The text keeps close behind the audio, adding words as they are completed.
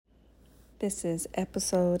This is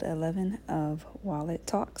episode 11 of Wallet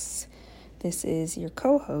Talks. This is your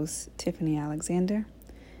co-host, Tiffany Alexander.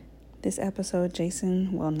 This episode,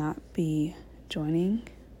 Jason will not be joining,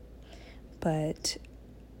 but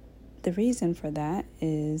the reason for that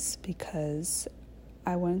is because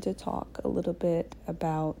I wanted to talk a little bit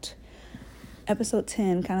about episode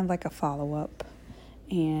 10, kind of like a follow-up,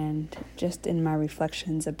 and just in my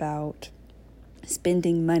reflections about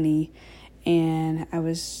spending money. And I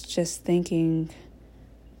was just thinking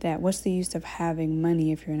that what's the use of having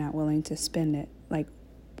money if you're not willing to spend it? Like,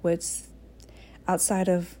 what's outside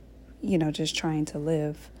of, just trying to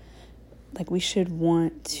live? Like, we should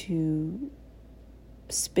want to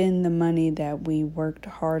spend the money that we worked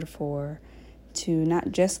hard for to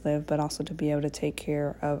not just live, but also to be able to take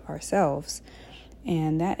care of ourselves.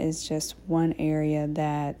 And that is just one area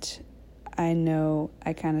that I know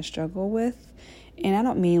I kind of struggle with. And I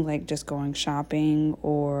don't mean like just going shopping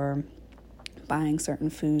or buying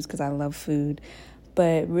certain foods because I love food,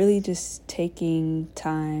 but really just taking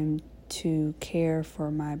time to care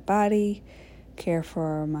for my body, care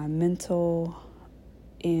for my mental,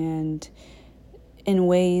 and in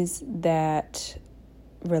ways that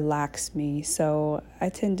relax me. So I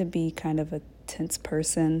tend to be kind of a tense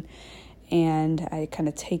person, and I kind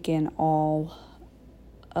of take in all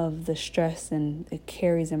of the stress and it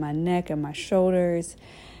carries in my neck and my shoulders.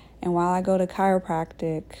 And while I go to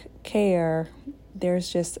chiropractic care,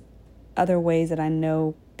 there's just other ways that I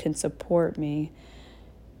know can support me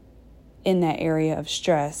in that area of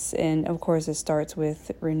stress. And of course, it starts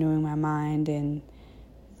with renewing my mind and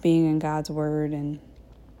being in God's word and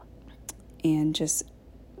just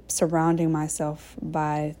surrounding myself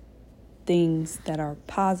by things that are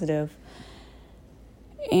positive.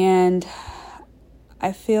 And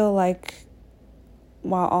I feel like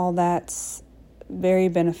while all that's very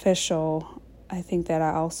beneficial, I think that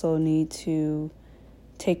I also need to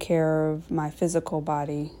take care of my physical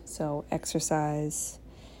body. So exercise,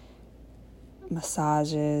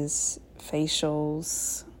 massages,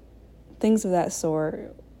 facials, things of that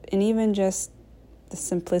sort. And even just the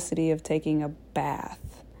simplicity of taking a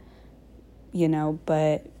bath,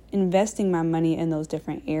 but investing my money in those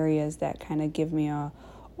different areas that kind of give me a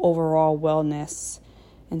overall wellness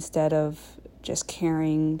instead of just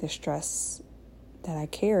carrying the stress that I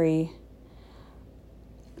carry.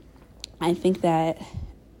 I think that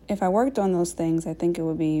if I worked on those things, I think it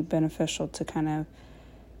would be beneficial to kind of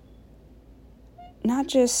not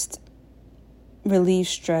just relieve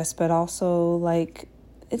stress, but also like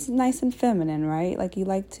it's nice and feminine, right? Like you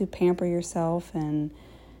like to pamper yourself and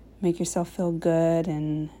make yourself feel good.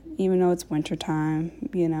 And even though it's wintertime,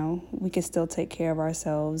 we can still take care of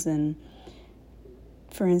ourselves and,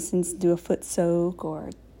 for instance, do a foot soak or,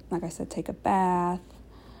 like I said, take a bath,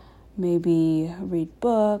 maybe read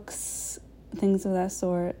books, things of that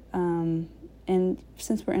sort. And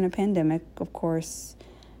since we're in a pandemic, of course,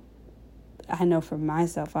 I know for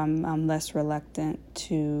myself, I'm less reluctant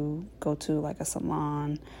to go to like a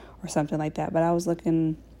salon or something like that. But I was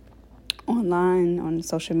looking online on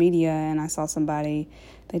social media and I saw somebody,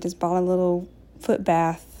 they just bought a little foot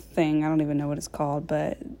bath thing. I don't even know what it's called,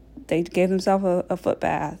 but they gave themselves a foot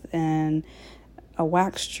bath and a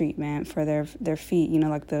wax treatment for their feet,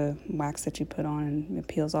 like the wax that you put on and it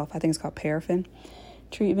peels off. I think it's called paraffin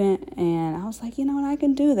treatment. And I was like, what, I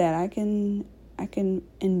can do that. I can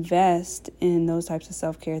invest in those types of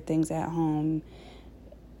self-care things at home,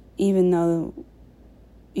 even though,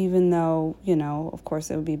 of course,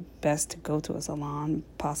 it would be best to go to a salon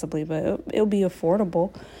possibly, but it'll be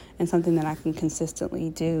affordable and something that I can consistently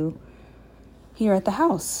do here at the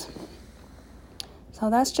house. So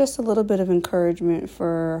that's just a little bit of encouragement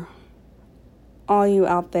for all you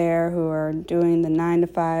out there who are doing the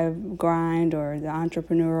 9-to-5 grind or the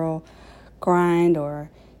entrepreneurial grind or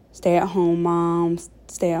stay-at-home mom,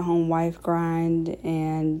 stay-at-home wife grind,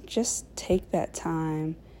 and just take that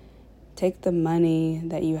time. Take the money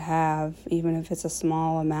that you have, even if it's a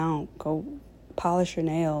small amount. Go polish your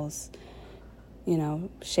nails,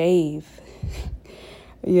 shave,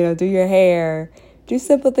 do your hair. Do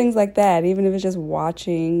simple things like that, even if it's just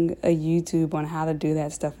watching a YouTube on how to do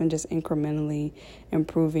that stuff and just incrementally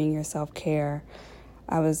improving your self-care.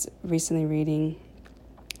 I was recently reading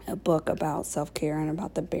a book about self-care and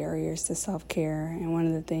about the barriers to self-care. And one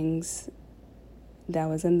of the things that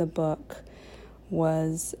was in the book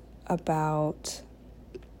was about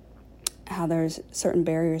how there's certain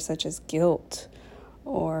barriers such as guilt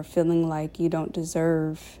or feeling like you don't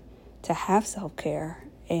deserve to have self-care.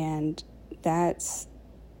 And that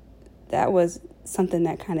was something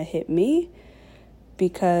that kind of hit me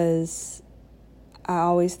because I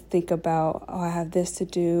always think about, I have this to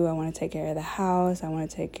do. I want to take care of the house. I want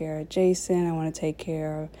to take care of Jason. I want to take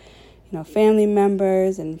care of, family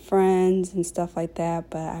members and friends and stuff like that.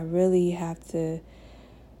 But I really have to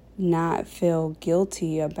not feel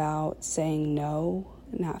guilty about saying no,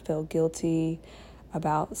 not feel guilty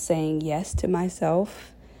about saying yes to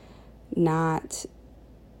myself, not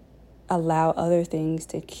allow other things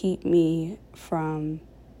to keep me from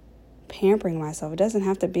pampering myself. It doesn't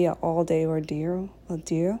have to be an all-day ordeal.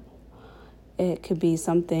 It could be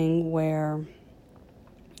something where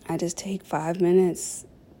I just take 5 minutes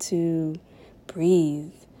to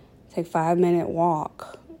breathe, take 5-minute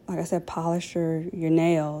walk. Like I said, polish your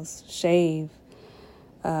nails, shave,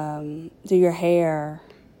 do your hair.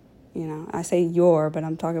 I say but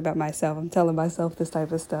I'm talking about myself. I'm telling myself this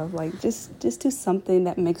type of stuff. Like, just do something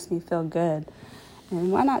that makes me feel good.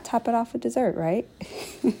 And why not top it off with dessert, right?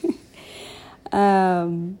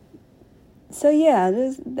 So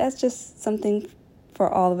yeah, that's just something for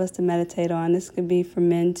all of us to meditate on. This could be for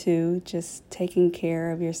men too, just taking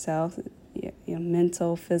care of yourself,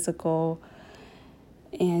 mental, physical,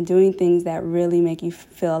 and doing things that really make you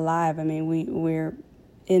feel alive. I mean, we're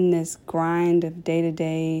in this grind of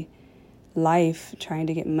day-to-day life, trying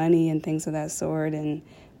to get money and things of that sort,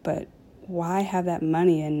 but why have that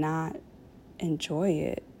money and not enjoy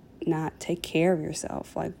it, not take care of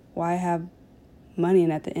yourself? Like, why have money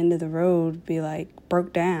and at the end of the road be like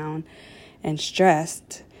broke down and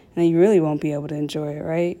stressed, and then you really won't be able to enjoy it,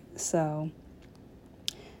 right? So,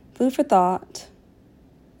 food for thought.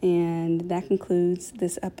 And that concludes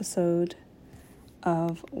this episode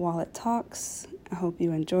of Wallet Talks. I hope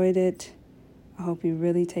you enjoyed it. I hope you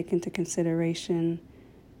really take into consideration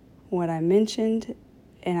what I mentioned.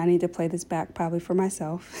 And I need to play this back probably for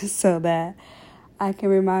myself so that I can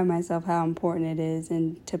remind myself how important it is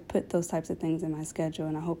and to put those types of things in my schedule.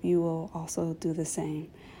 And I hope you will also do the same.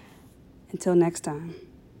 Until next time,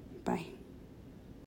 bye.